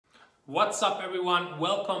What's up everyone,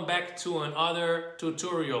 welcome back to another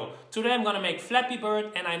tutorial. Today I'm gonna make Flappy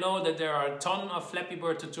Bird, and I know that there are a ton of Flappy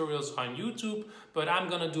Bird tutorials on YouTube, but I'm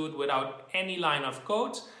gonna do it without any line of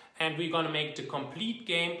code, and we're gonna make the complete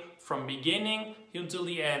game from beginning until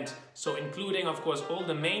the end. So including of course all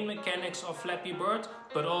the main mechanics of Flappy Bird,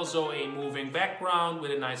 but also a moving background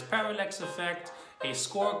with a nice parallax effect, a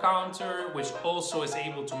score counter which also is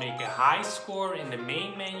able to make a high score in the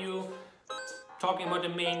main menu. Talking about the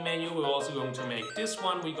main menu, we're also going to make this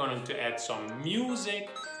one. We're going to add some music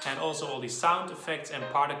and also all the sound effects and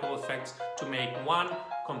particle effects to make one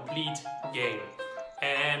complete game.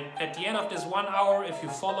 And at the end of this 1 hour, if you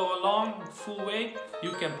follow along full way,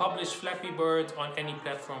 you can publish Flappy Bird on any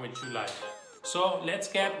platform which you like. So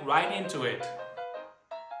let's get right into it.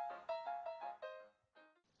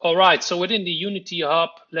 Alright, so within the Unity Hub,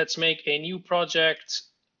 let's make a new project.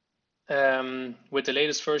 With the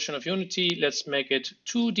latest version of Unity, let's make it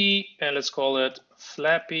 2D and let's call it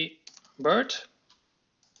Flappy Bird.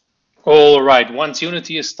 All right, once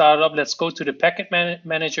Unity is started up, let's go to the package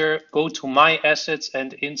manager, go to My Assets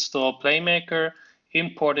and install Playmaker,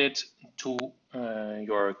 import it to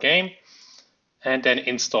your game, and then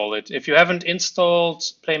install it. If you haven't installed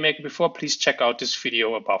Playmaker before, please check out this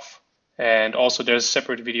video above. And also there's a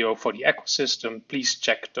separate video for the ecosystem. Please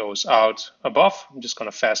check those out above. I'm just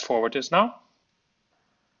going to fast forward this now.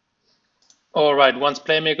 All right, once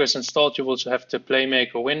Playmaker is installed, you will also have the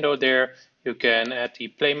Playmaker window there. You can add the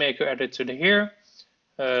Playmaker editor here.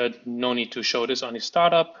 No need to show this on the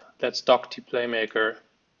startup. Let's dock the Playmaker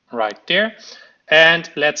right there.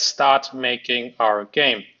 And let's start making our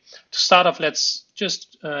game. To start off, let's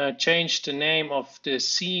just change the name of the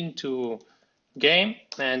scene to game,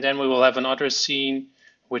 and then we will have another scene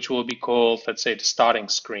which will be called, let's say, the starting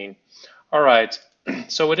screen. All right,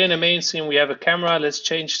 so within the main scene we have a camera. Let's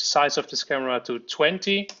change the size of this camera to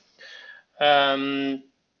 20. The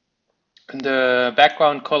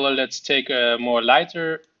background color, let's take a more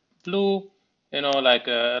lighter blue, you know, like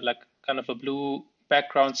kind of a blue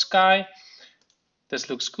background sky. This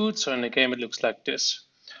looks good. So in the game it looks like this.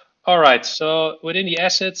 All right, so within the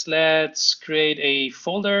assets, let's create a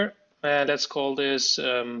folder. Let's call this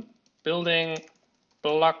building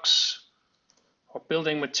blocks or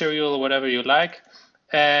building material, or whatever you like.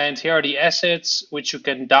 And here are the assets which you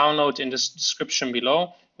can download in the description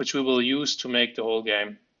below, which we will use to make the whole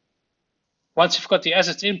game. Once you've got the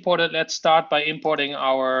assets imported, let's start by importing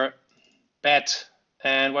our bed.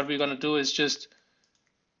 And what we're going to do is just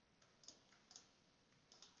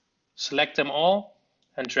select them all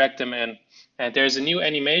and drag them in. And there's a new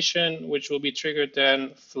animation which will be triggered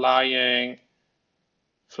then, flying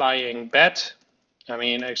bat. I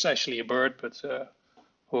mean, it's actually a bird, but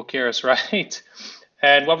who cares, right?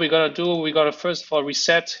 And what we're gonna do, we're gonna first of all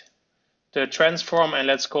reset the transform, and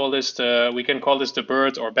let's call this we can call this the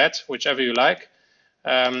bird or bat, whichever you like.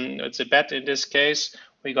 It's a bat in this case.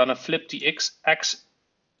 We're gonna flip the X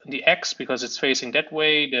because it's facing that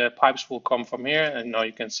way. The pipes will come from here, and now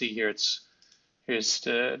you can see here here's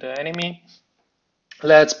the enemy.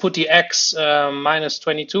 Let's put the X minus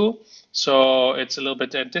 22, so it's a little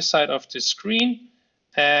bit at this side of the screen.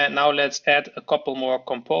 And now let's add a couple more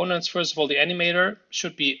components. First of all, the animator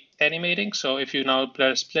should be animating. So if you now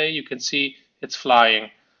press play, you can see it's flying.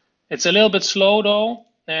 It's a little bit slow though,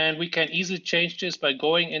 and we can easily change this by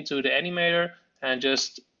going into the animator and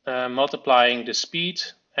just multiplying the speed.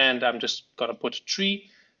 And I'm just gonna put 3,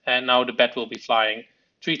 and now the bat will be flying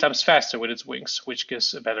 3 times faster with its wings, which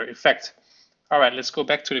gives a better effect. All right, let's go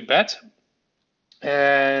back to the bed,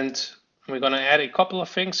 and we're gonna add a couple of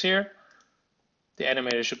things here. The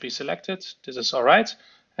animator should be selected. This is all right.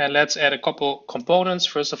 And let's add a couple components.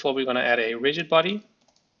 First of all, we're gonna add a rigid body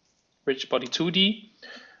 2D.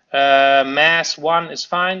 Mass 1 is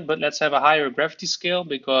fine, but let's have a higher gravity scale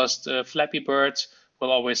because the Flappy Bird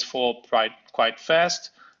will always fall quite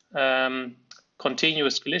fast.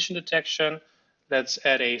 Continuous collision detection. Let's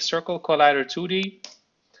add a circle collider 2D,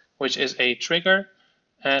 which is a trigger,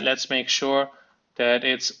 and let's make sure that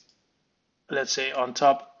it's, let's say, on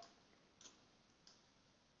top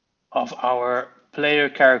of our player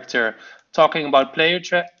character. Talking about player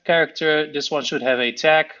character, this one should have a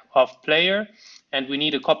tag of player, and we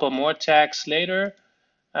need a couple more tags later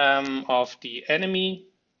of the enemy,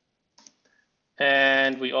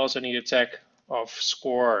 and we also need a tag of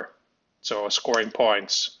score, so scoring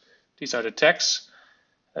points. These are the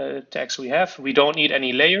tags we have. We don't need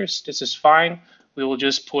any layers. This is fine. We will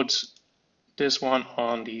just put this one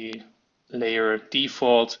on the layer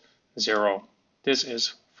default 0. This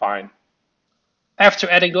is fine. After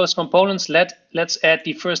adding those components, let's add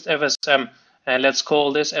the first FSM, and let's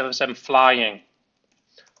call this FSM flying.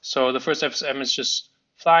 So the first FSM is just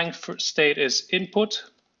flying state is input,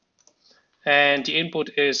 and the input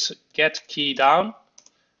is get key down,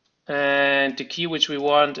 and the key which we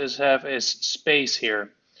want is have is space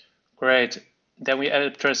here. Great. Then we add a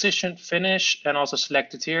transition, finish, and also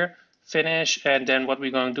select it here, finish, and then what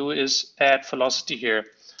we're going to do is add velocity here.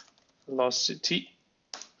 Velocity.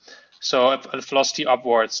 So velocity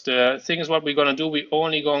upwards. The thing is what we're going to do, we're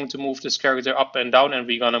only going to move this character up and down, and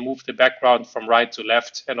we're going to move the background from right to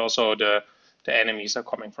left, and also the enemies are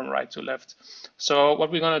coming from right to left. So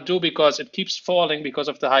what we're going to do, because it keeps falling because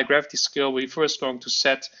of the high gravity skill, we're first going to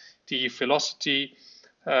set the velocity,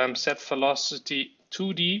 set velocity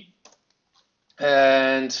 2D,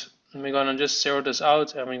 and we're going to just zero this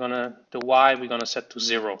out, and we're going to, the Y we're going to set to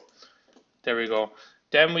 0. There we go.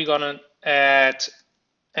 Then we're going to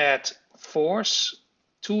add force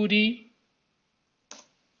 2D,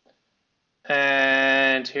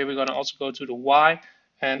 and here we're going to also go to the Y,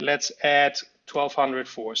 and let's add 1200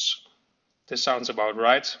 force. This sounds about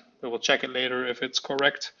right. We will check it later if it's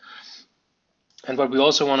correct. And what we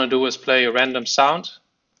also want to do is play a random sound.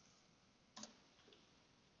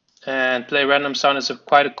 And play random sound is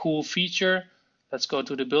quite a cool feature. Let's go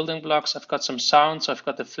to the building blocks. I've got some sounds. I've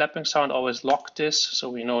got the flapping sound. Always lock this so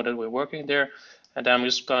we know that we're working there. And then I'm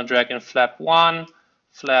just going to drag in flap 1,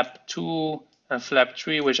 flap 2, and flap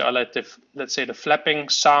 3, which are like the, let's say, the flapping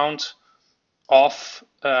sound of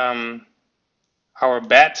our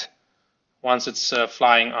bat once it's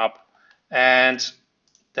flying up. And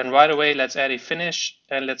then right away, let's add a finish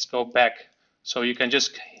and let's go back. So you can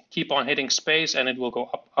just keep on hitting space and it will go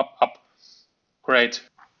up, up, up. Great.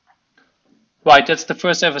 Right, that's the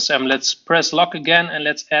first FSM. Let's press lock again and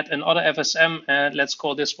let's add another FSM and let's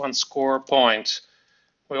call this one score point.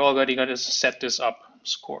 We're already going to set this up.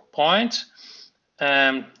 Score point.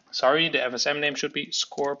 Sorry, the FSM name should be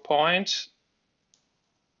score point.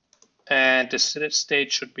 And the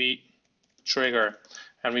state should be trigger.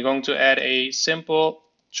 And we're going to add a simple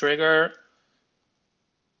trigger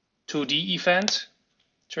 2D event.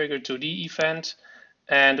 Trigger 2D event.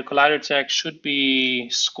 And the collider tag should be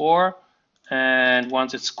score. And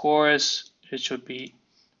once it scores, it should be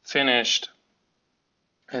finished.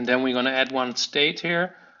 And then we're going to add one state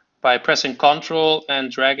here. By pressing Ctrl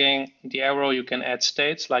and dragging the arrow, you can add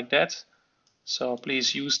states like that. So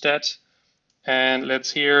please use that. And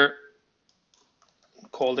let's here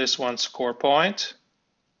call this one score point.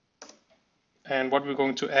 And what we're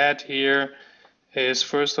going to add here is,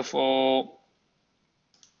 first of all,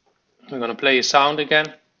 we're going to play a sound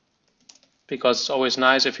again, because it's always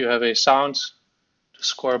nice if you have a sound to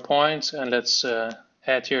score points. And let's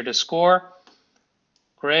add here the score.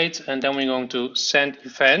 Great. And then we're going to send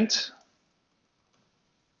event.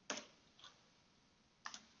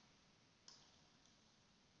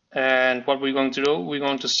 And what we're going to do, we're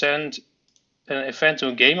going to send an event to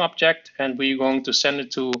a game object, and we're going to send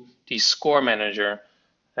it to the score manager.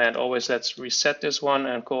 And always let's reset this one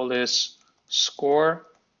and call this score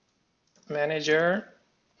manager.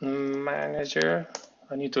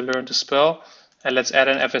 I need to learn to spell. And let's add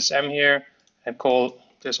an FSM here and call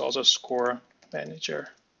this also score manager.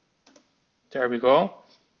 There we go.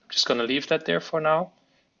 I'm just going to leave that there for now.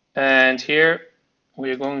 And here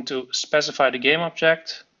we're going to specify the game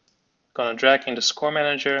object. Going to drag in the score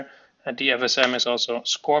manager, and the FSM is also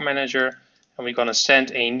score manager. And we're going to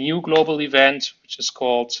send a new global event, which is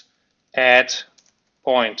called add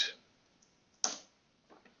point.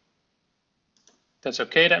 That's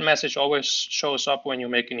okay. That message always shows up when you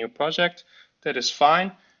make a new project. That is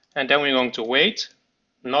fine. And then we're going to wait,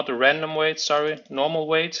 not a random wait, sorry, normal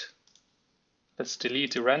wait. Let's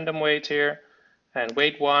delete the random wait here and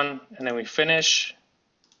wait 1, and then we finish.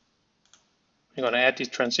 We're going to add the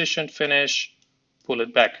transition, finish, pull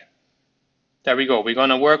it back. There we go. We're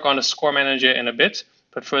going to work on the score manager in a bit,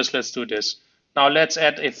 but first let's do this. Now let's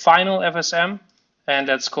add a final FSM, and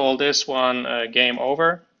let's call this one game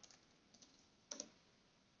over.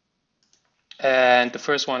 And the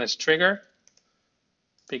first one is trigger,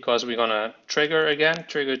 because we're going to trigger again,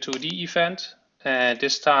 trigger 2D event. And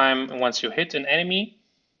this time, once you hit an enemy,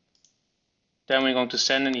 then we're going to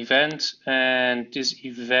send an event, and this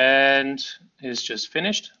event is just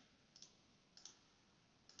finished.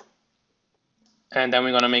 And then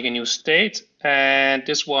we're going to make a new state, and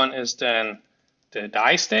this one is then the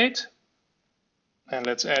die state. And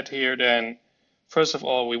let's add here then, first of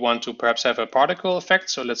all, we want to perhaps have a particle effect,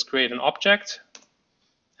 so let's create an object.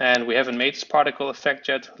 And we haven't made this particle effect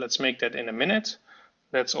yet. Let's make that in a minute.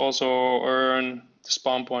 Let's also earn the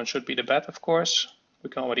spawn point should be the bat, of course. We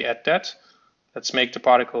can already add that. Let's make the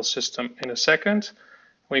particle system in a second.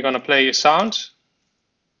 We're going to play a sound.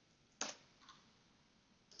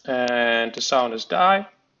 and the sound is die.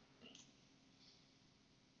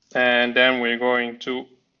 And then we're going to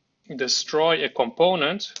destroy a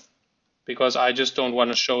component because I just don't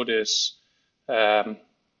want to show this,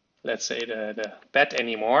 let's say the bed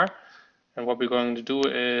anymore. And what we're going to do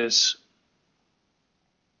is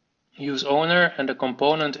use owner, and the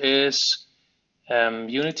component is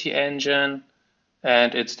Unity engine,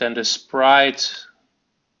 and it's then the sprite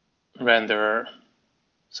renderer.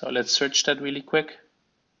 So let's search that really quick.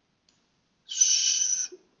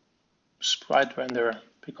 Sprite renderer,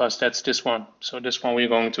 because that's this one. So this one we're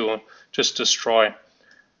going to just destroy.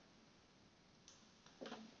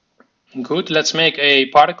 Good, let's make a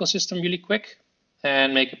particle system really quick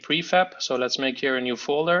and make a prefab. So let's make here a new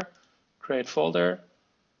folder, create folder.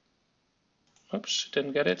 Oops,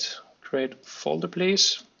 didn't get it. Create folder,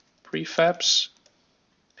 please. Prefabs,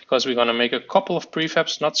 because we're going to make a couple of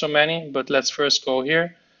prefabs, not so many, but let's first go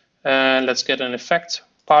here and let's get an effect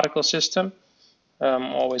particle system.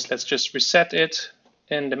 Always let's just reset it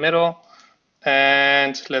in the middle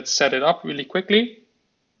and let's set it up really quickly.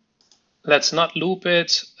 Let's not loop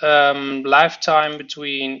it. Lifetime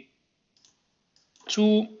between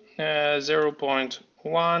 2,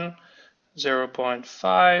 0.1,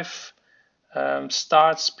 0.5.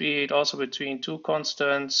 Start speed also between two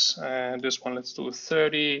constants. This one let's do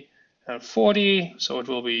 30 and 40, so it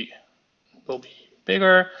will be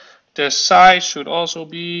bigger. The size should also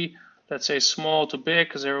be, let's say, small to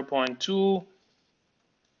big, 0.2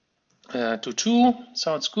 to 2.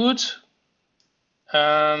 Sounds good.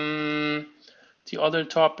 The other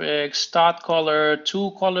topic, start color,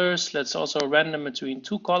 2 colors. Let's also random between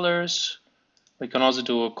 2 colors. We can also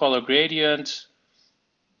do a color gradient,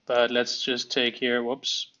 but let's just take here,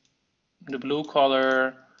 whoops, the blue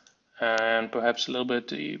color and perhaps a little bit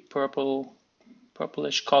the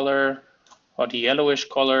purplish color or the yellowish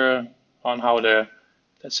color on how the,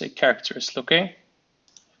 let's say, character is looking.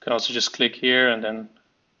 You can also just click here and then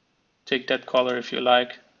take that color if you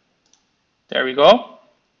like. There we go.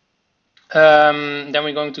 Then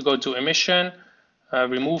we're going to go to emission,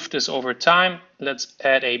 remove this over time. Let's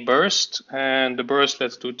add a burst, and the burst,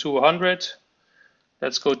 let's do 200.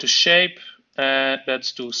 Let's go to shape and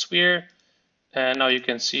let's do sphere. And now you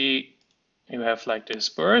can see you have like this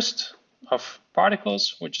burst of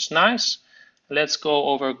particles, which is nice. Let's go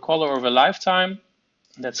over color over lifetime.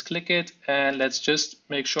 Let's click it and let's just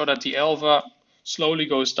make sure that the alpha slowly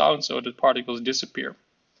goes down so that particles disappear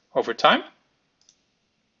over time.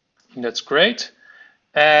 And that's great.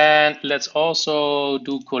 And let's also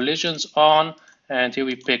do collisions on. And here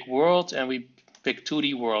we pick world and we pick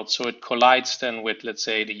 2D world. So it collides then with, let's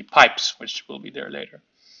say, the pipes, which will be there later.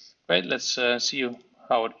 Right, let's see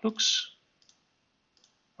how it looks.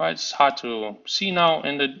 Right, it's hard to see now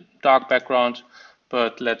in the dark background,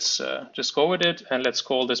 but let's just go with it and let's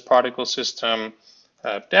call this particle system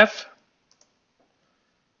dev.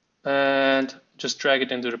 And just drag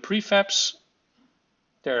it into the prefabs.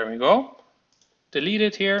 There we go. Delete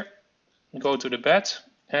it here, go to the bed,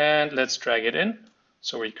 and let's drag it in.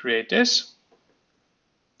 So we create this.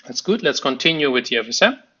 That's good. Let's continue with the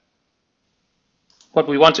FSM. What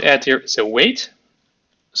we want to add here is a weight.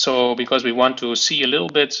 So because we want to see a little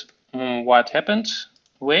bit what happened,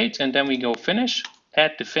 wait, and then we go finish,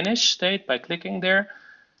 add the finish state by clicking there.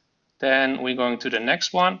 Then we're going to the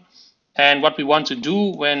next one. And what we want to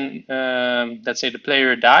do when, let's say, the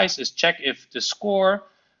player dies is check if the score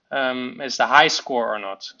is the high score or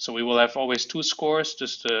not. So we will have always 2 scores,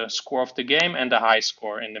 just the score of the game and the high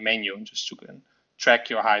score in the menu, just to track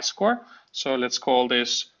your high score. So let's call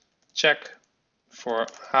this check for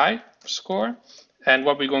high score. And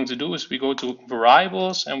what we're going to do is we go to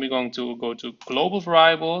variables and we're going to go to global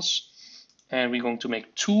variables and we're going to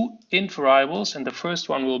make 2 int variables, and the first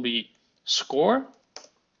one will be score.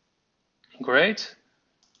 Great.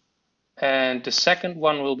 And the second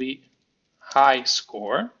one will be high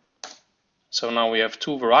score. So now we have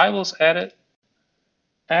 2 variables added.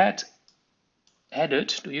 Added,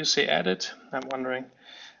 do you say added? I'm wondering.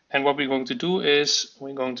 And what we're going to do is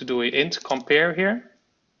we're going to do an int compare here.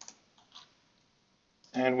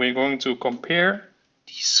 And we're going to compare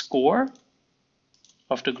the score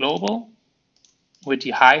of the global with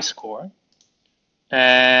the high score.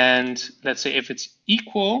 And let's say if it's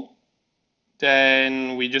equal,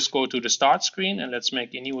 then we just go to the start screen and let's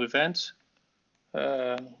make a new event.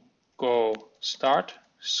 Go start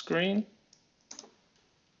screen.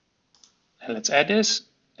 And let's add this.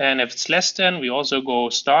 And if it's less than, we also go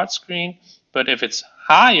start screen. But if it's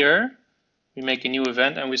higher, we make a new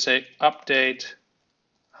event and we say update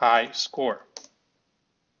high score.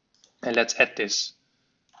 And let's add this.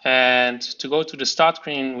 And to go to the start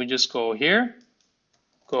screen, we just go here,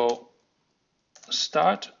 go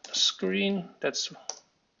start screen. That's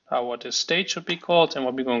what the state should be called. And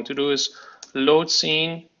what we're going to do is load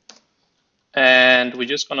scene. And we're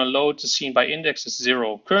just going to load the scene by index is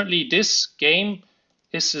 0. Currently, this game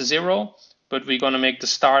is 0, but we're going to make the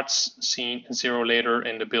start scene 0 later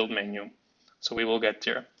in the build menu. So we will get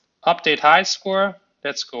there. Update high score.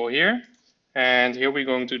 Let's go here. And here we're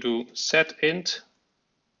going to do set int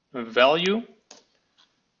value.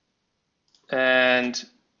 And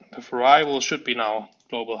the variable should be now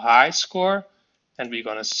global high score. And we're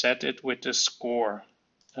going to set it with the score.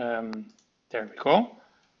 There we go.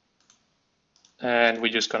 And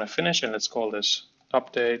we're just going to finish, and let's call this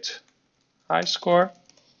update high score.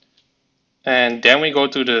 And then we go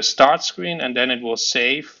to the start screen, and then it will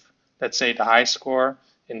save, let's say, the high score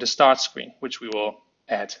in the start screen, which we will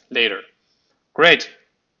add later. Great.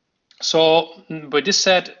 So with this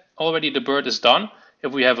said, already the bird is done.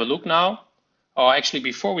 If we have a look now, or actually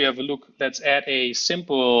before we have a look, let's add a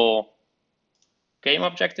simple game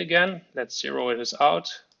object again. Let's zero this out.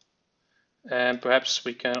 And perhaps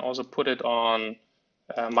we can also put it on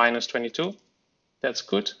 -22. That's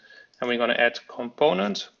good. And we're going to add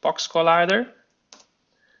component box collider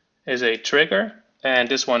is a trigger. And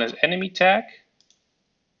this one is enemy tag.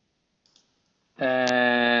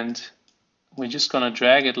 And we're just going to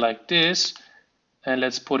drag it like this. And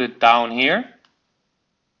let's put it down here.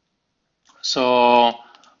 So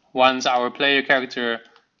once our player character,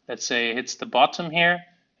 let's say, hits the bottom here,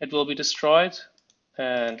 it will be destroyed.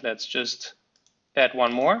 And let's just add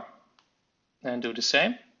one more and do the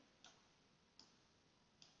same.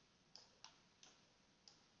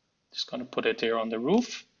 Just going to put it here on the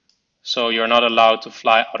roof. So you're not allowed to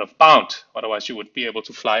fly out of bound. Otherwise you would be able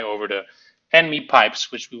to fly over the enemy pipes,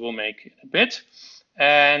 which we will make in a bit.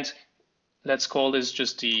 And let's call this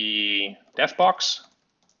just the dev box.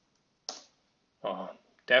 Or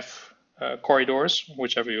dev corridors,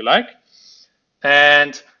 whichever you like.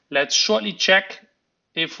 And let's shortly check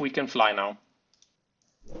if we can fly now.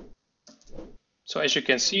 So as you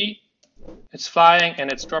can see, it's flying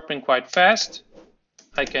and it's dropping quite fast.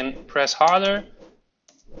 I can press harder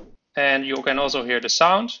and you can also hear the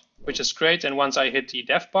sound, which is great. And once I hit the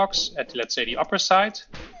dev box at, let's say, the upper side,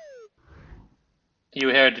 you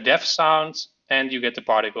hear the dev sound and you get the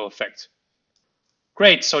particle effect.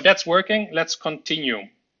 Great, so that's working. Let's continue.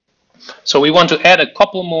 So we want to add a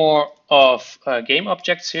couple more of game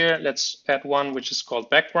objects here. Let's add one which is called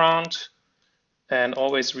background and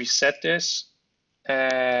always reset this.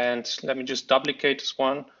 And let me just duplicate this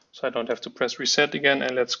one so I don't have to press reset again.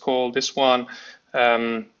 And let's call this one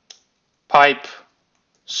pipe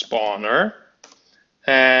spawner.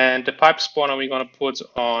 And the pipe spawner we're going to put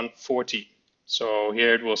on 40. So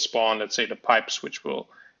here it will spawn, let's say, the pipes which will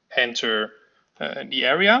enter the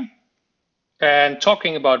area. And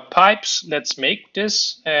talking about pipes, let's make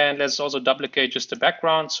this and let's also duplicate just the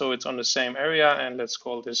background so it's on the same area. And let's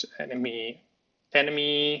call this enemy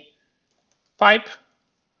pipe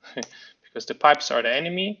because the pipes are the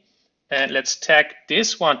enemy. And let's tag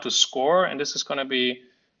this one to score. And this is going to be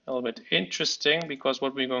a little bit interesting because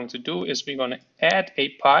what we're going to do is we're going to add a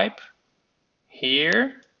pipe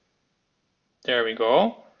here. There we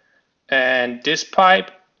go. And this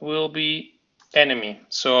pipe will be enemy.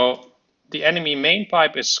 So the enemy main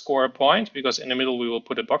pipe is score a point because in the middle we will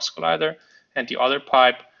put a box collider, and the other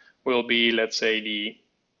pipe will be, let's say, the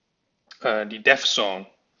dev zone.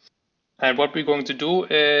 And what we're going to do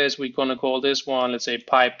is we're going to call this one, let's say,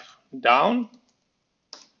 pipe down.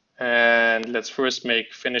 And let's first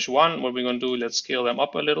make finish one. What we're going to do, let's scale them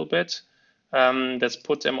up a little bit. Let's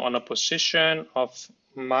put them on a position of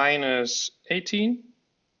 -18.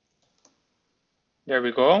 There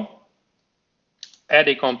we go. Add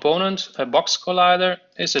a component, a box collider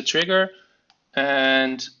is a trigger,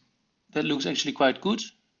 and that looks actually quite good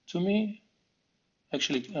to me.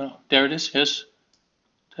 Actually, there it is, yes,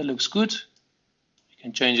 that looks good. You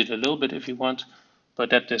can change it a little bit if you want, but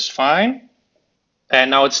that is fine.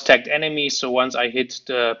 And now it's tagged enemy, so once I hit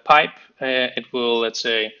the pipe, it will, let's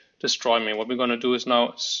say, destroy me. What we're going to do is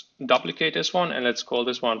now duplicate this one, and let's call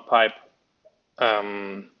this one pipe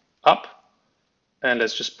up. And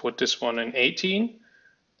let's just put this one in 18.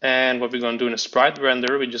 And what we're going to do in a sprite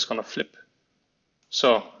render, we're just going to flip.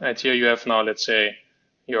 So, and here you have now, let's say,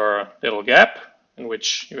 your little gap in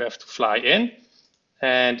which you have to fly in.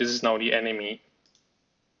 And this is now the enemy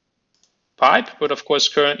pipe. But of course,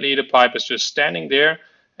 currently the pipe is just standing there.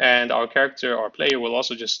 And our character, our player, will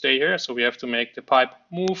also just stay here. So we have to make the pipe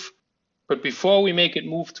move. But before we make it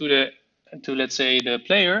move to let's say, the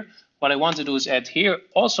player, what I want to do is add here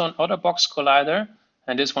also another box collider.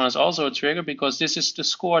 And this one is also a trigger because this is the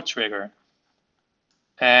score trigger.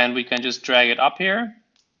 And we can just drag it up here,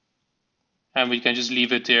 and we can just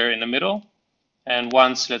leave it there in the middle. And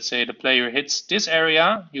once, let's say, the player hits this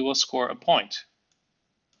area, you will score a point.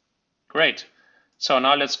 Great. So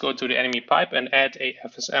now let's go to the enemy pipe and add a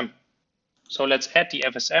FSM. So let's add the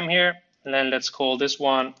FSM here, and then let's call this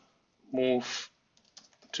one move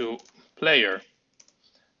to player.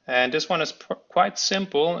 And this one is quite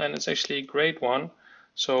simple, and it's actually a great one.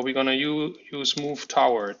 So we're going to use move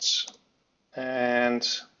towards. And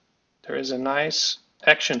there is a nice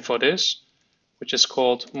action for this, which is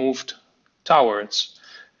called moved towards.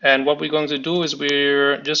 And what we're going to do is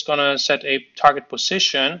we're just going to set a target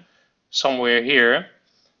position somewhere here.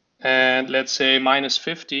 And let's say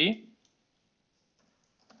 -50.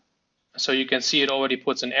 So you can see it already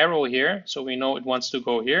puts an arrow here. So we know it wants to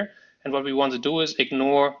go here. And what we want to do is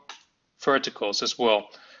ignore verticals as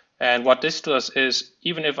well. And what this does is,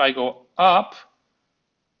 even if I go up,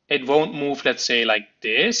 it won't move, let's say, like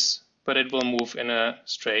this, but it will move in a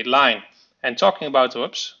straight line. And talking about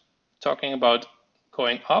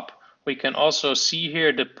going up, we can also see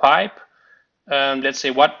here the pipe. Let's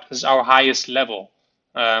say, what is our highest level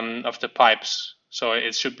of the pipes? So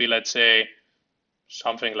it should be, let's say,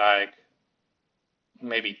 something like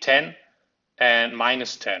maybe 10 and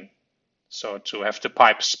 -10. So to have the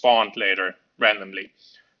pipe spawned later randomly.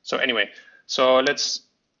 So anyway, so let's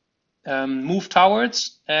move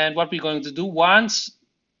towards. And what we're going to do, once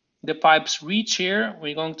the pipes reach here,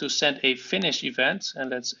 we're going to send a finish event. And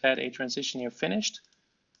let's add a transition here, finished.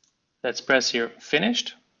 Let's press here,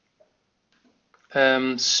 finished.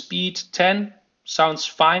 Speed 10 sounds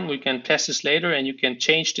fine. We can test this later, and you can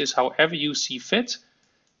change this however you see fit.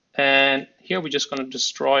 And here we're just going to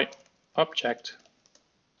destroy object.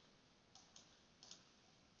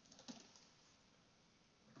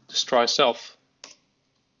 Destroy self.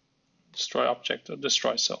 Destroy object or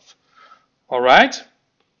destroy self. All right.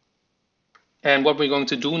 And what we're going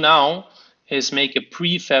to do now is make a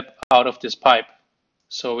prefab out of this pipe.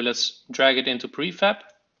 So let's drag it into prefab.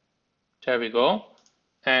 There we go.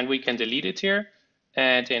 And we can delete it here.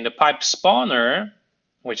 And in the pipe spawner,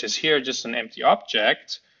 which is here just an empty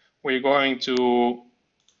object, we're going to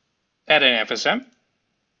add an FSM.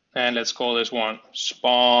 And let's call this one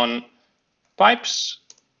spawn pipes.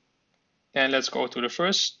 And let's go to the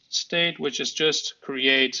first state, which is just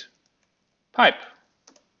create pipe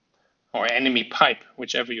or enemy pipe,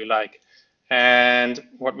 whichever you like. And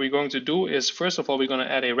what we're going to do is, first of all, we're going to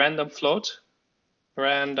add a random float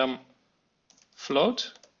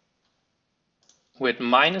with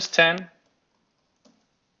 -10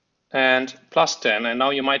 and +10. And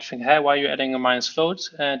now you might think, hey, why are you adding a minus float?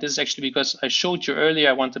 This is actually because I showed you earlier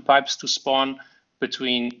I want the pipes to spawn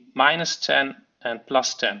between -10 and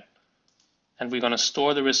 +10. And we're going to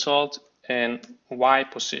store the result in Y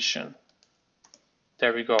position.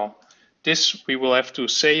 There we go. This we will have to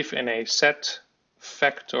save in a set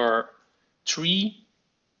vector tree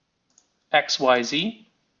XYZ.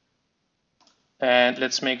 And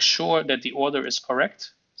let's make sure that the order is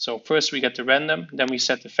correct. So first we get the random, then we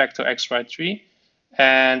set the vector XY tree.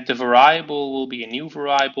 And the variable will be a new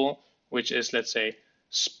variable, which is, let's say,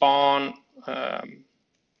 spawn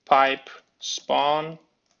pipe spawn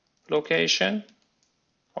location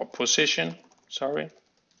or position, sorry,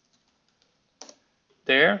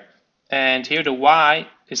 there. And here the Y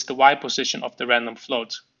is the Y position of the random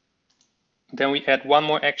float. Then we add one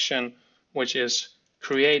more action, which is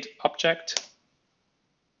create object,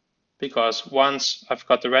 because once I've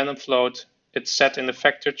got the random float, it's set in the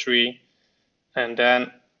vector tree, and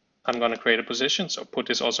then I'm going to create a position. So put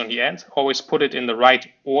this also in the end. Always put it in the right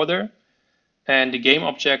order. And the game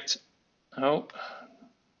object, for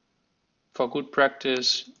good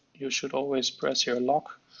practice, you should always press here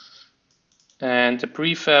lock. And the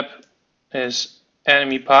prefab is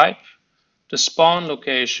enemy pipe. The spawn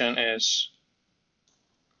location is,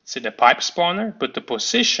 let's say, the pipe spawner, but the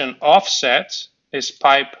position offset is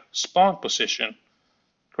pipe spawn position.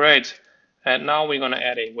 Great. And now we're going to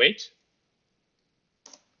add a weight.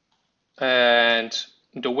 And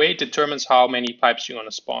the weight determines how many pipes you're going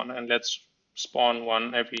to spawn. And let's spawn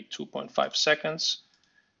one every 2.5 seconds.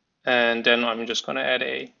 And then I'm just going to add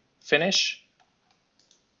a finish.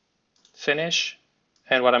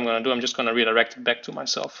 And what I'm going to do, I'm just going to redirect it back to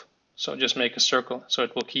myself. So just make a circle so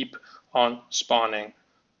it will keep on spawning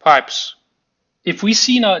pipes. If we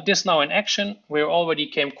see this now in action, we already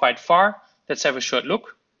came quite far. Let's have a short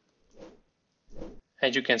look.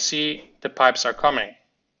 And you can see the pipes are coming.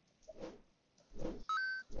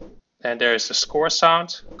 And there is the score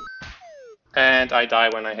sound. And I die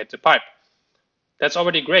when I hit the pipe. That's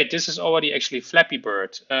already great. This is already actually Flappy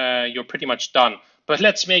Bird. You're pretty much done. But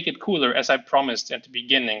let's make it cooler, as I promised at the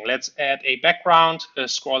beginning. Let's add a background, a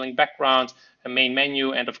scrolling background, a main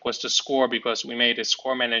menu, and of course the score, because we made a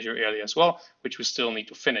score manager earlier as well, which we still need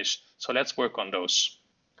to finish. So let's work on those.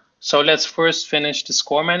 So let's first finish the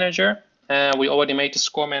score manager. We already made the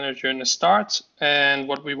score manager in the start. And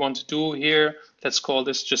what we want to do here, let's call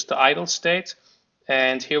this just the idle state.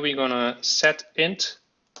 And here we're going to set int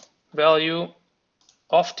value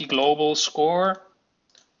of the global score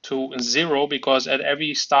to 0, because at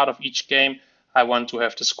every start of each game, I want to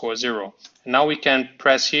have the score 0. And now we can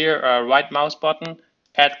press here a right mouse button,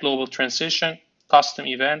 add global transition, custom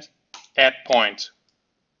event, add point.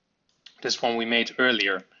 This one we made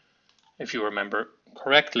earlier, if you remember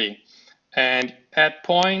correctly. And add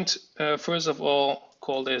point, first of all,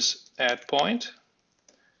 call this add point.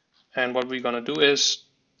 And what we're going to do is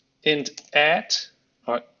int add,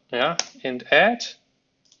 int add,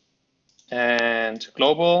 and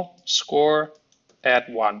global score add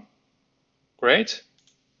 1. Great.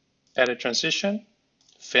 Add a transition,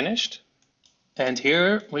 finished. And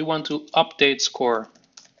here we want to update score.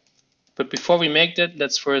 But before we make that,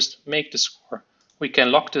 let's first make the score. We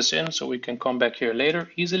can lock this in, so we can come back here later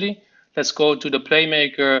easily. Let's go to the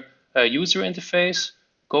Playmaker user interface.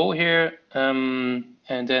 Go here, and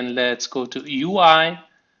then let's go to UI,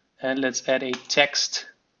 and let's add a text.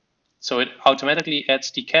 So it automatically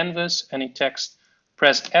adds the canvas, any text.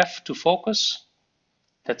 Press F to focus.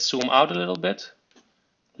 Let's zoom out a little bit.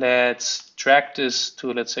 Let's drag this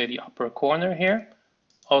to, let's say, the upper corner here.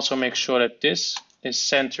 Also make sure that this is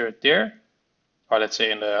centered there, or let's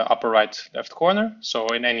say in the upper right left corner. So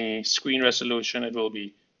in any screen resolution, it will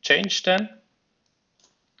be changed then.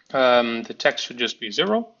 The text should just be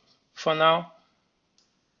 0 for now.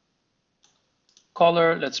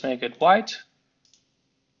 Color, let's make it white.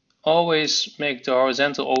 Always make the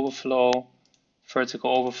horizontal overflow,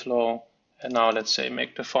 vertical overflow, and now let's say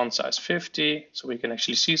make the font size 50 so we can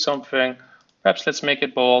actually see something. Perhaps let's make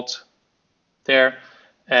it bold there,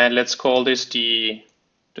 and let's call this the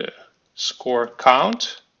score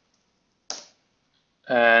count.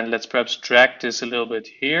 And let's perhaps drag this a little bit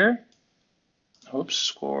here. Oops,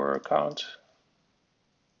 score count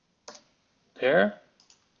there.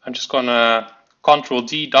 I'm just gonna Control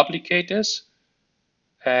D duplicate this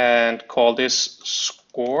and call this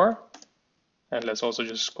score. And let's also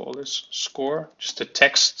just call this score, just the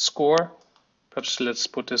text score. Perhaps let's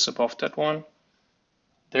put this above that one.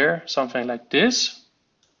 There, something like this.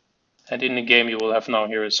 And in the game you will have now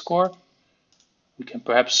here a score. We can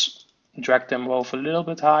perhaps drag them both a little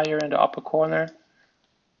bit higher in the upper corner.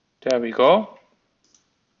 There we go.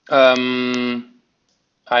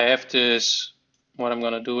 I have this, what I'm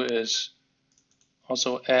gonna do is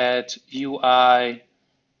also add UI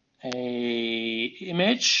a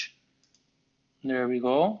image. There we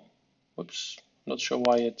go. Whoops, not sure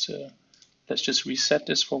why it, let's just reset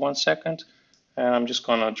this for 1 second. And I'm just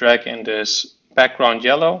gonna drag in this background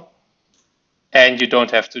yellow. And you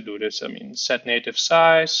don't have to do this. I mean, set native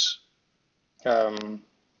size. Okay,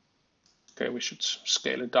 we should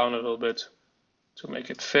scale it down a little bit to make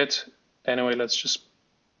it fit. Anyway, let's just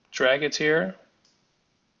drag it here.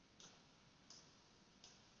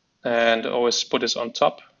 And always put this on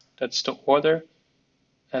top. That's the order.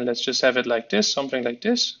 And let's just have it like this, something like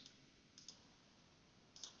this.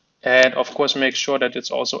 And of course, make sure that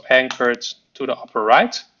it's also anchored to the upper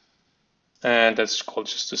right. And that's called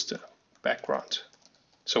just the background.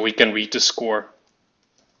 So we can read the score.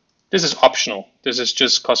 This is optional. This is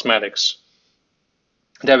just cosmetics.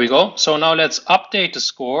 There we go. So now let's update the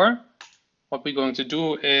score. What we're going to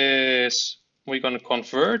do is we're going to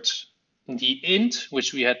convert the int,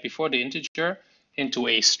 which we had before, the integer, into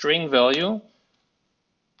a string value.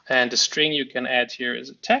 And the string you can add here is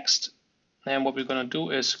a text. And what we're going to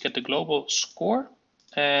do is get the global score.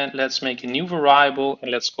 And let's make a new variable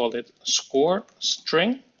and let's call it score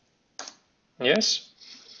string. Yes.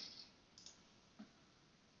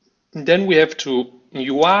 And then we have to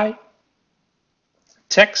UI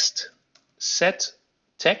text set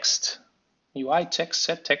text, UI text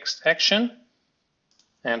set text action.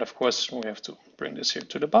 And of course, we have to bring this here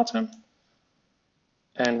to the bottom.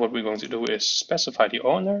 And what we're going to do is specify the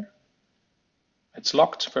owner. It's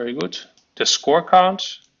locked, very good. The score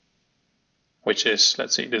count, which is,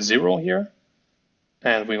 let's say, the 0 here.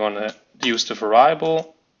 And we're going to use the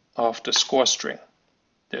variable of the score string.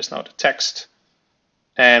 There's now the text.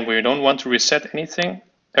 And we don't want to reset anything.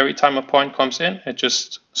 Every time a point comes in, it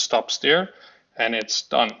just stops there and it's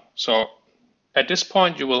done. So at this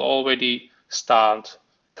point, you will already start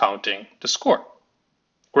counting the score.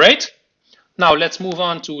 Great. Now let's move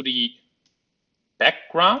on to the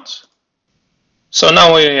background. So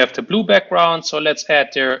now we have the blue background. So let's add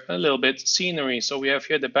there a little bit scenery. So we have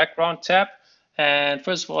here the background tab. And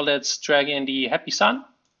first of all, let's drag in the happy sun.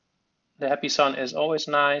 The happy sun is always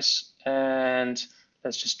nice. And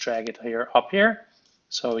let's just drag it here up here.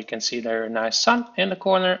 So we can see there a nice sun in the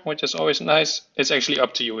corner, which is always nice. It's actually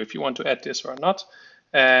up to you if you want to add this or not.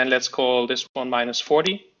 And let's call this one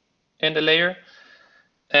 -40 in the layer.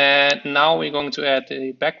 And now we're going to add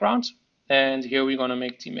the background. And here we're going to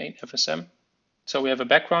make the main FSM. So we have a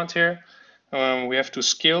background here. We have to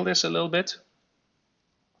scale this a little bit.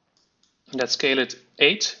 Let's scale it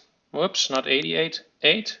 8. Whoops, not 88,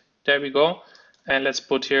 8. There we go. And let's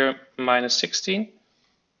put here -16.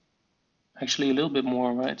 Actually a little bit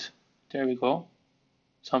more, right? There we go.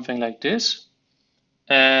 Something like this.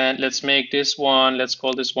 And let's make this one, let's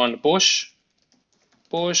call this one bush.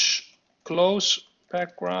 Bush close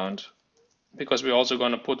background. Because we're also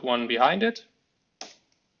going to put one behind it.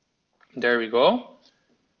 There we go.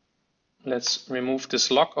 Let's remove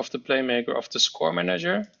this lock of the Playmaker of the score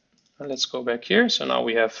manager. And let's go back here. So now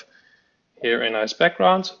we have here a nice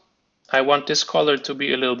background. I want this color to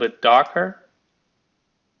be a little bit darker.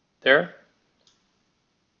 There.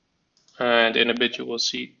 And in a bit you will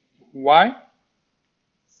see why.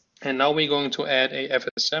 And now we're going to add a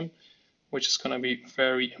FSM, which is going to be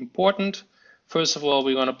very important. First of all,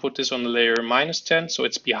 we're going to put this on the layer -10, so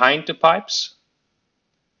it's behind the pipes.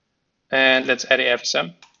 And let's add a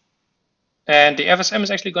FSM. And the FSM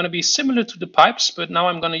is actually going to be similar to the pipes, but now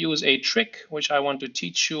I'm going to use a trick, which I want to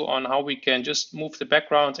teach you on how we can just move the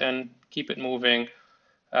background and keep it moving,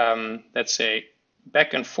 let's say,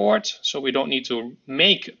 back and forth, so we don't need to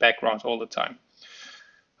make background all the time.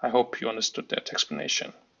 I hope you understood that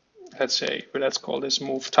explanation. Let's call this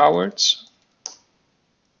move towards.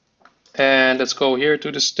 And let's go here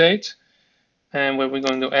to the state. And what we're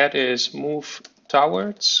going to add is move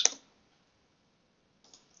towards.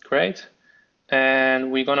 Great.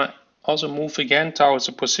 And we're going to also move again towards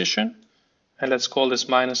a position. And let's call this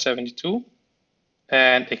 -72.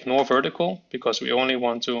 And ignore vertical because we only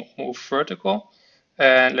want to move vertical.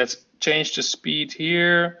 And let's change the speed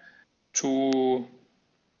here to,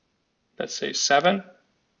 let's say 7.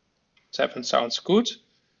 7 sounds good.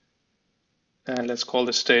 And let's call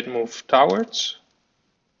the state move towards.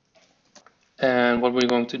 And what we're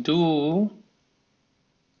going to do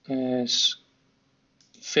is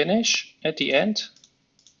finish at the end.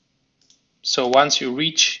 So once you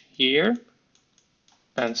reach here,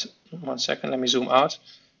 and 1 second, let me zoom out.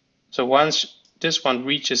 So once this one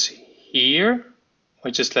reaches here,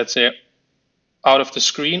 which is, let's say, out of the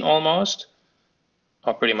screen almost,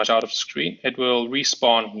 or pretty much out of the screen, it will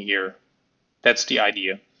respawn here. That's the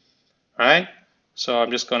idea. All right, so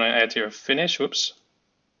I'm just going to add here finish, whoops.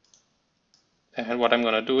 And what I'm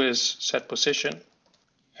going to do is set position.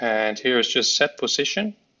 And here is just set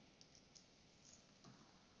position.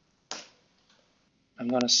 I'm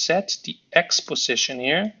going to set the X position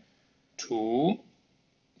here to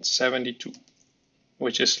 72,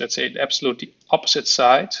 which is, let's say, the absolutely opposite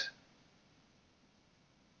side,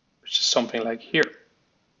 which is something like here.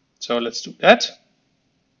 So let's do that.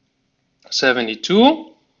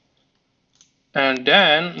 72. And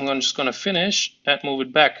then I'm just going to finish and move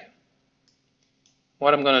it back.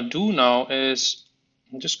 What I'm going to do now is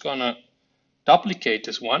I'm just going to duplicate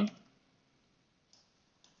this one.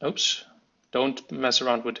 Oops, don't mess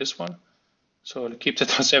around with this one. So to keep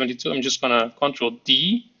that on 72, I'm just going to Control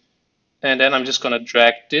D. And then I'm just going to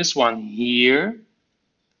drag this one here.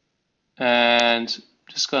 And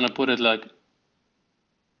just going to put it like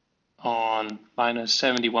on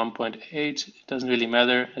 -71.8. It doesn't really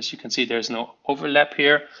matter. As you can see, there's no overlap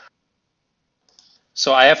here.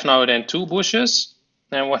 So I have now then 2 bushes.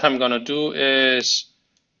 And what I'm going to do is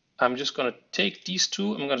I'm just going to take these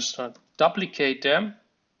 2. I'm going to start duplicate them.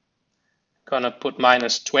 Going to put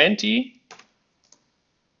 -20.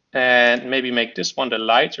 And maybe make this one the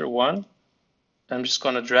lighter one. I'm just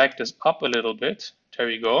going to drag this up a little bit. There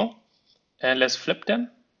we go. And let's flip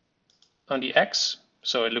them on the X.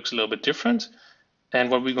 So it looks a little bit different. And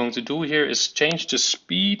what we're going to do here is change the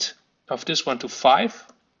speed of this one to 5.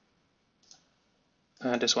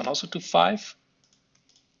 And this one also to 5.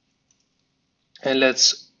 And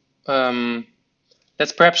let's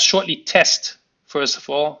perhaps shortly test, first of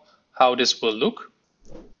all, how this will look.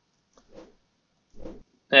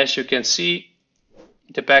 As you can see,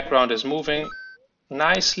 the background is moving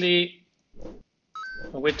nicely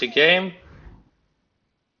with the game.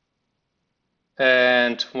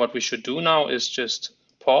 And what we should do now is just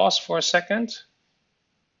pause for a second.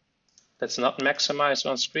 Let's not maximize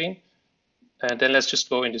on screen. And then let's just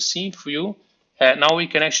go in the scene view. And now we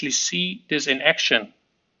can actually see this in action.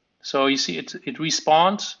 So you see it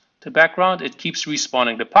respawns the background. It keeps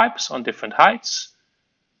respawning the pipes on different heights.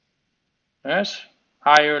 Yes,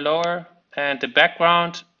 higher, lower, and the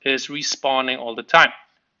background is respawning all the time,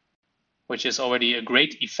 which is already a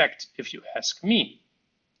great effect if you ask me.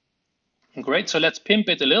 Great, so let's pimp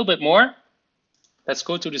it a little bit more. Let's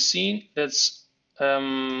go to the scene. Let's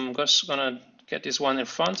just gonna get this one in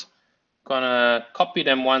front. Gonna copy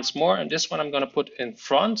them once more, and this one I'm gonna put in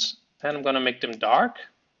front, and I'm gonna make them dark,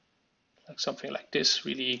 like something like this,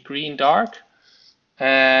 really green dark.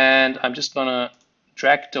 And I'm just gonna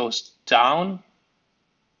drag those down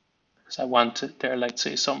because I want there, like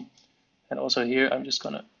say some, and also here I'm just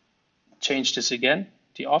gonna change this again,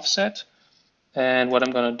 the offset. And what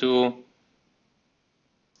I'm gonna do,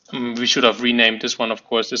 we should have renamed this one, of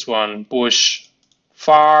course, this one bush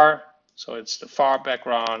far, so it's the far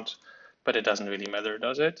background, but it doesn't really matter,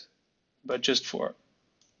 does it? But just for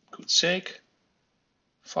good sake,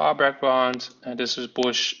 far background, and this is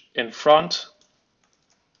bush in front.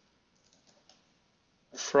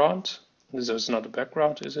 This is not the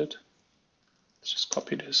background, is it? Let's just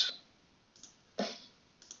copy this.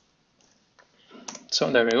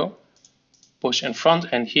 So there we go. Bush in front,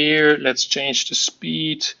 and here let's change the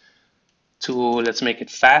speed to, let's make it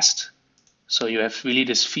fast. So you have really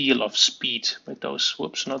this feel of speed with those,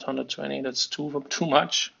 whoops, not 120, that's too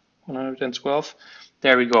much, 112.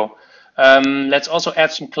 There we go. Let's also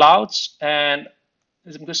add some clouds, and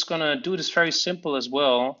I'm just gonna do this very simple as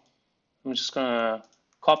well. I'm just gonna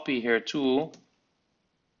copy here too.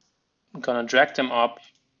 I'm gonna drag them up,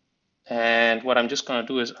 and what I'm just gonna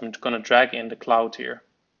do is I'm gonna drag in the cloud here.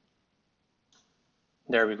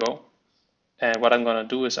 There we go. And what I'm gonna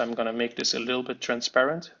do is I'm gonna make this a little bit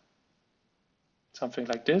transparent. Something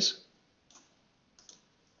like this.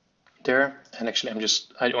 There, and actually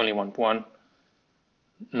I only want one.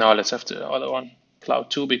 Now let's have the other one,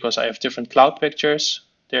 cloud 2, because I have different cloud pictures.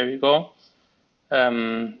 There you go.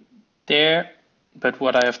 There, but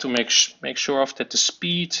what I have to make sure of that the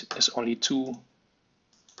speed is only 2.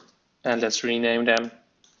 And let's rename them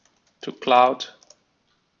to cloud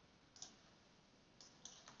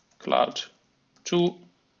 2.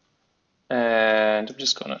 And I'm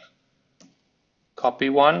just gonna copy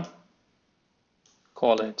one,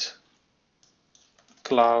 call it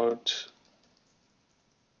cloud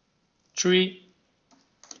 3,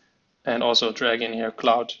 and also drag in here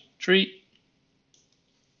cloud 3.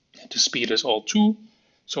 The speed is all 2,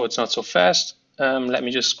 so it's not so fast. Let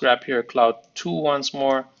me just grab here cloud 2 once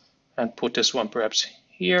more and put this one perhaps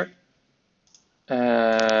here.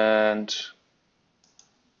 And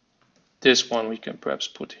this one we can perhaps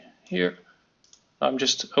put here. I'm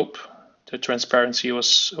just, the transparency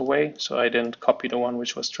was away, so I didn't copy the one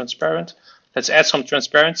which was transparent. Let's add some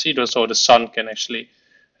transparency so the sun can actually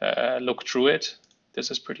look through it. This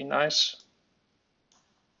is pretty nice.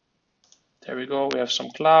 There we go, we have some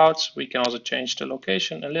clouds. We can also change the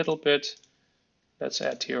location a little bit. Let's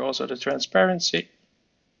add here also the transparency.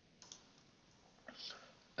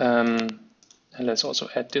 And let's also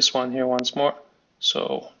add this one here once more.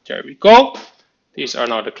 So there we go. These are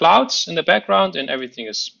now the clouds in the background, and everything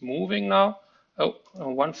is moving now. Oh,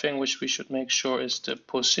 one thing which we should make sure is the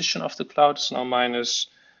position of the cloud is now minus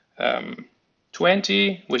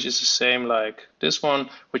 20, which is the same like this one,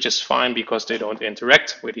 which is fine because they don't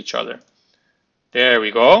interact with each other. There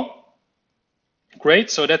we go.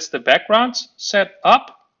 Great, so that's the background set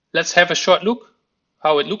up. Let's have a short look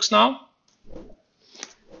how it looks now.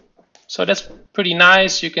 So that's pretty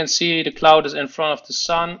nice. You can see the cloud is in front of the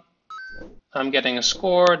sun. I'm getting a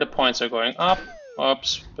score, the points are going up.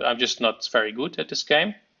 Oops, I'm just not very good at this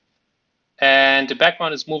game. And the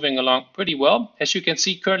background is moving along pretty well. As you can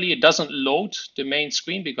see, currently it doesn't load the main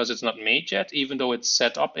screen because it's not made yet, even though it's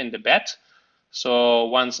set up in the bed. So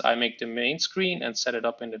once I make the main screen and set it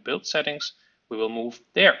up in the build settings, we will move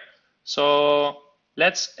there. So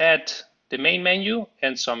let's add the main menu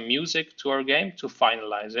and some music to our game to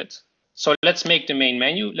finalize it. So let's make the main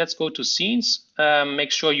menu. Let's go to scenes.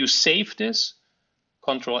 Make sure you save this,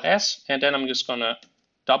 Control S, and then I'm just gonna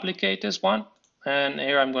duplicate this one. And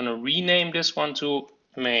here I'm gonna rename this one to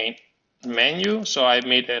main menu. So I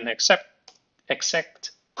made an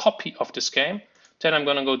exact copy of this game. Then I'm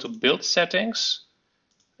gonna go to build settings.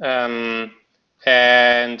 And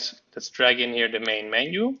let's drag in here the main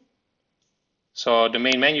menu. So the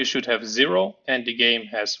main menu should have 0 and the game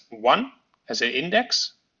has 1 as an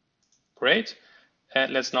index. Great.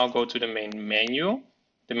 And let's now go to the main menu.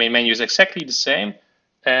 The main menu is exactly the same.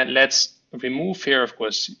 And let's remove here, of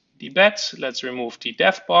course, the bed. Let's remove the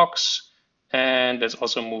dev box. And let's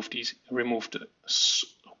also remove the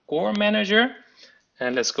score manager.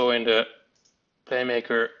 And let's go in the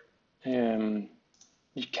Playmaker the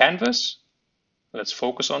canvas. Let's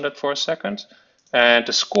focus on that for a second. And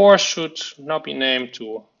the score should now be named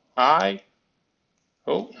to high.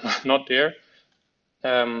 Oh, not there.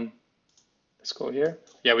 Let's go here.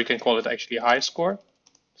 Yeah, we can call it actually high score.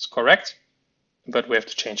 It's correct, but we have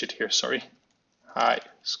to change it here. Sorry. High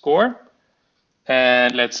score.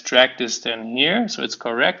 And let's drag this then here so it's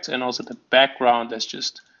correct. And also the background, let's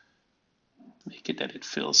just make it that it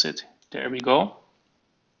fills it. There we go.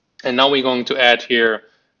 And now we're going to add here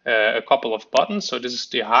a couple of buttons. So this is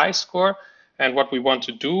the high score. And what we want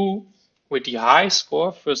to do with the high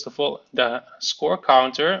score, first of all, the score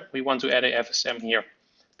counter, we want to add a FSM here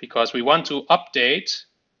because we want to update,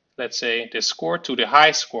 let's say, the score to the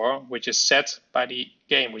high score, which is set by the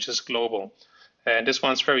game, which is global. And this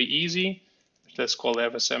one's very easy. Let's call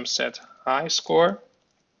FSM set high score.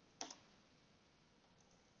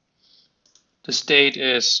 The state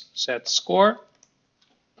is set score.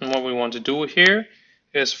 And what we want to do here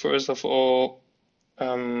is first of all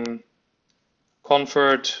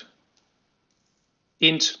convert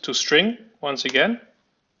int to string once again,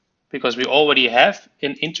 because we already have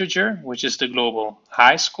an integer, which is the global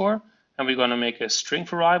high score. And we're going to make a string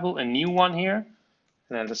variable, a new one here.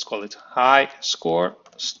 And then let's call it high score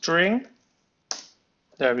string.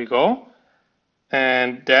 There we go.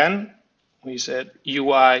 And then we said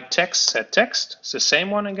UI text set text. It's the same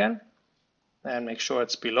one again. And make sure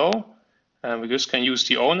it's below. And we just can use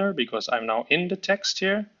the owner because I'm now in the text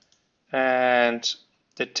here. And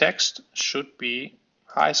the text should be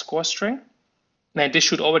high score string. Now this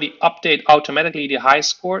should already update automatically the high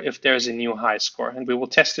score if there's a new high score. And we will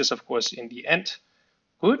test this, of course, in the end.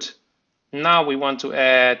 Good. Now we want to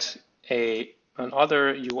add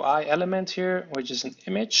another UI element here, which is an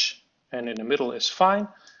image. And in the middle is fine.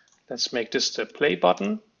 Let's make this the play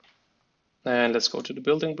button. And let's go to the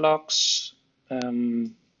building blocks.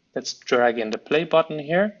 Let's drag in the play button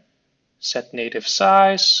here. Set native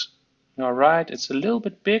size. All right, it's a little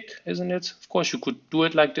bit big, isn't it? Of course, you could do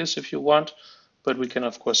it like this if you want, but we can,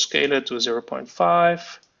 of course, scale it to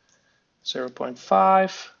 0.5,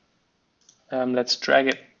 0.5. Let's drag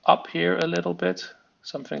it up here a little bit,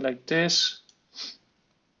 something like this.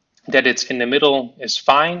 That it's in the middle is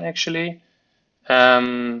fine, actually.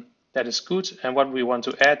 That is good. And what we want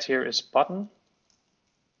to add here is button.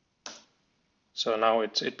 So now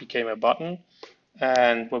it became a button.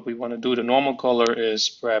 And what we want to do, the normal color is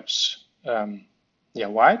perhaps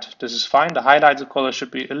white. This is fine. The highlighted color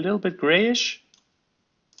should be a little bit grayish.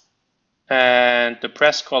 And the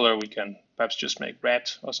press color we can perhaps just make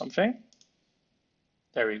red or something.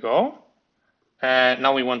 There we go. And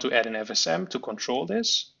now we want to add an FSM to control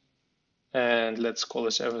this. And let's call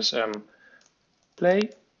this FSM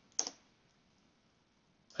play.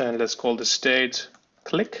 And let's call the state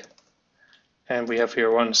click. And we have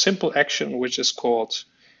here one simple action, which is called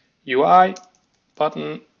UI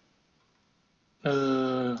button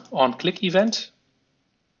on click event.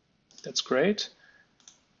 That's great.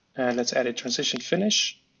 And let's add a transition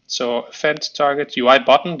finish. So event target UI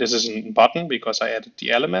button. This is a button because I added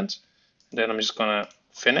the element. And then I'm just going to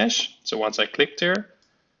finish. So once I clicked here,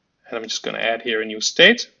 and I'm just going to add here a new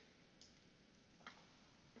state.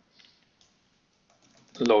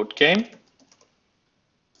 Load game.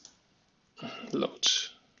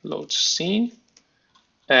 Load scene.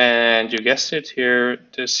 And you guessed it, here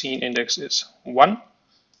the scene index is 1.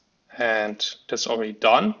 And that's already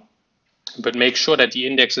done. But make sure that the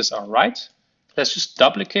indexes are right. Let's just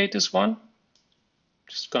duplicate this one.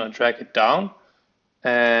 Just going to drag it down.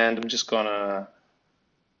 And I'm just going to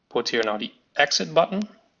put here now the exit button.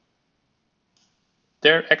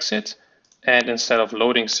 There, exit. And instead of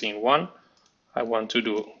loading scene 1, I want to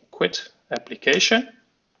do quit application.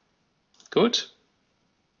 Good.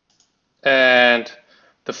 And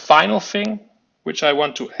the final thing which I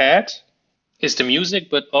want to add is the music,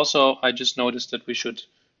 but also I just noticed that we should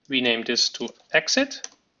rename this to exit.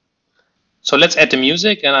 So let's add the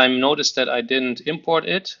music, and I noticed that I didn't import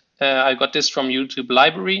it. I got this from YouTube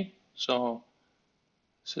library. So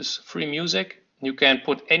this is free music. You can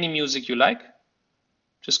put any music you like.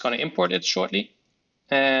 Just going to import it shortly.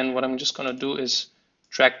 And what I'm just going to do is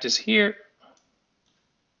drag this here.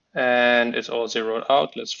 And it's all zeroed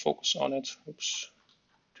out. Let's focus on it. Oops.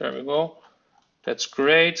 There we go. That's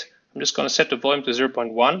great. I'm just going to set the volume to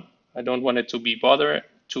 0.1. I don't want it to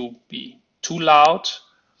be too loud.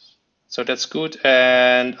 So that's good.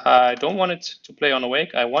 And I don't want it to play on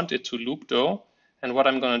awake. I want it to loop though. And what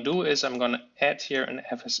I'm going to do is I'm going to add here an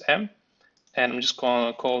FSM. And I'm just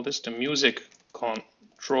going to call this the music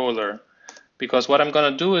controller, because what I'm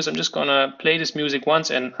gonna do is I'm just gonna play this music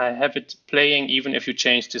once and I have it playing even if you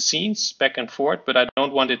change the scenes back and forth, but I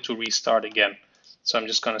don't want it to restart again. So I'm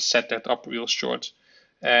just gonna set that up real short.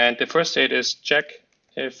 And the first state is check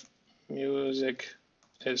if music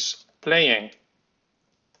is playing.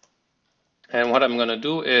 And what I'm gonna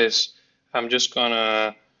do is I'm just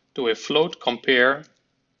gonna do a float compare.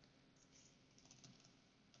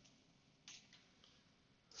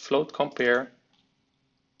 Float compare.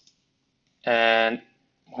 And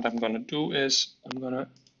what I'm gonna do is I'm gonna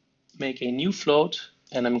make a new float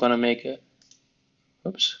and I'm gonna make a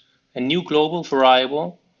new global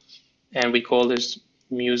variable, and we call this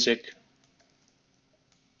music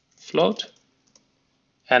float.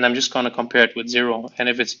 And I'm just gonna compare it with 0. And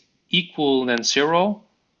if it's equal than 0,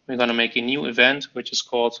 we're gonna make a new event which is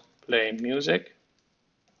called play music.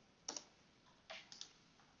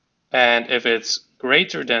 And if it's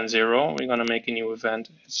greater than 0, we're gonna make a new event.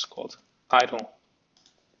 It's called idle.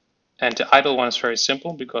 And the idle one is very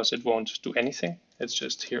simple because it won't do anything. It's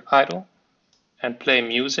just here idle. And play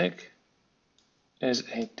music is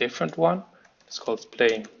a different one. It's called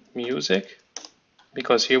play music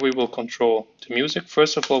because here we will control the music.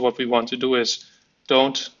 First of all, what we want to do is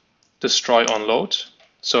don't destroy on load.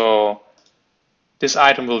 So this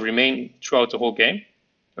item will remain throughout the whole game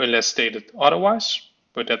unless stated otherwise,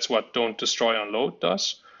 but that's what don't destroy on load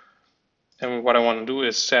does. And what I want to do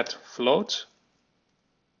is set float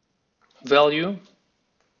value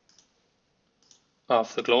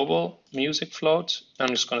of the global music float. I'm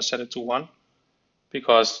just going to set it to 1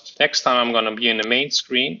 because next time I'm going to be in the main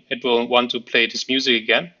screen, it will want to play this music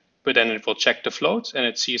again, but then it will check the float and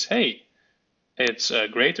it sees, hey, it's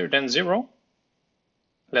greater than 0.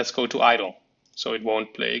 Let's go to idle. So it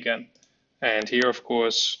won't play again. And here, of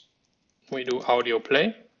course, we do audio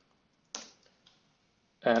play.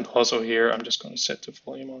 And also here, I'm just going to set the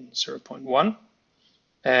volume on 0.1.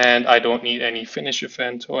 And I don't need any finish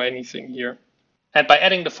event or anything here. And by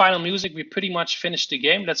adding the final music, we pretty much finished the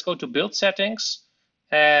game. Let's go to build settings.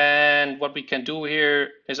 And what we can do here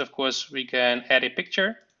is, of course, we can add a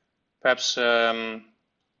picture. Perhaps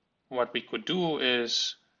what we could do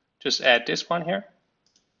is just add this one here.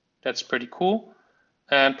 That's pretty cool.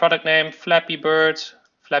 And product name, Flappy Bird,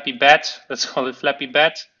 Flappy Bat. Let's call it Flappy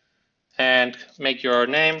Bat. And make your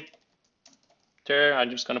name there.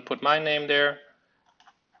 I'm just going to put my name there.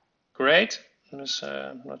 Great. I'm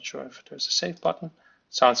not sure if there's a save button.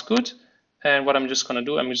 Sounds good. And what I'm just going to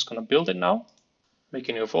do, I'm just going to build it now. Make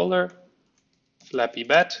a new folder, Flappy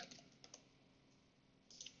Bat.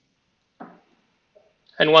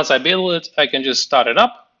 And once I build it, I can just start it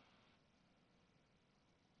up.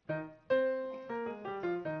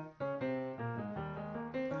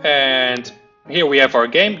 And here we have our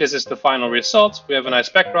game. This is the final result. We have a nice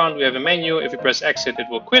background. We have a menu. If you press exit, it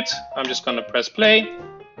will quit. I'm just going to press play.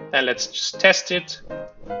 And let's just test it.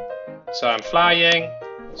 So I'm flying.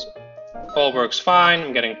 All works fine.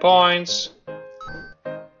 I'm getting points.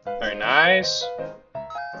 Very nice.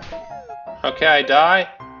 Okay, I die.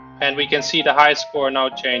 And we can see the high score now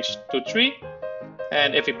changed to 3.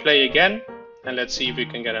 And if we play again, and let's see if we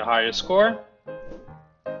can get a higher score.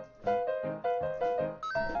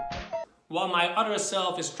 While my other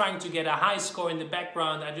self is trying to get a high score in the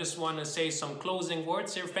background, I just want to say some closing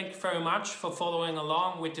words here. Thank you very much for following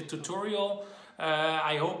along with the tutorial.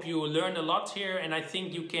 I hope you learned a lot here, and I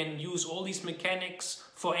think you can use all these mechanics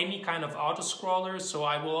for any kind of auto-scroller. So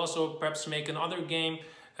I will also perhaps make another game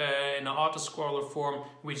in an auto-scroller form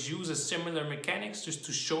which uses similar mechanics just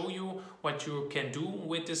to show you what you can do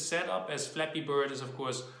with this setup, as Flappy Bird is of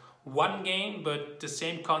course one game, but the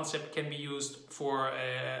same concept can be used for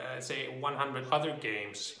say 100 other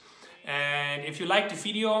games. And if you liked the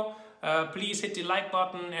video, please hit the like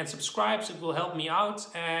button and subscribe. It will help me out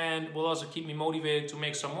and will also keep me motivated to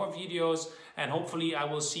make some more videos, and hopefully I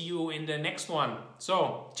will see you in the next one.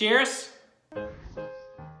 So cheers!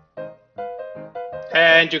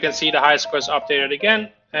 And you can see the high score is updated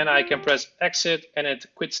again, and I can press exit and it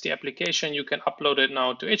quits the application. You can upload it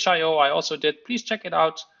now to itch.io. I also did. Please check it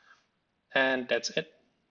out. And that's it.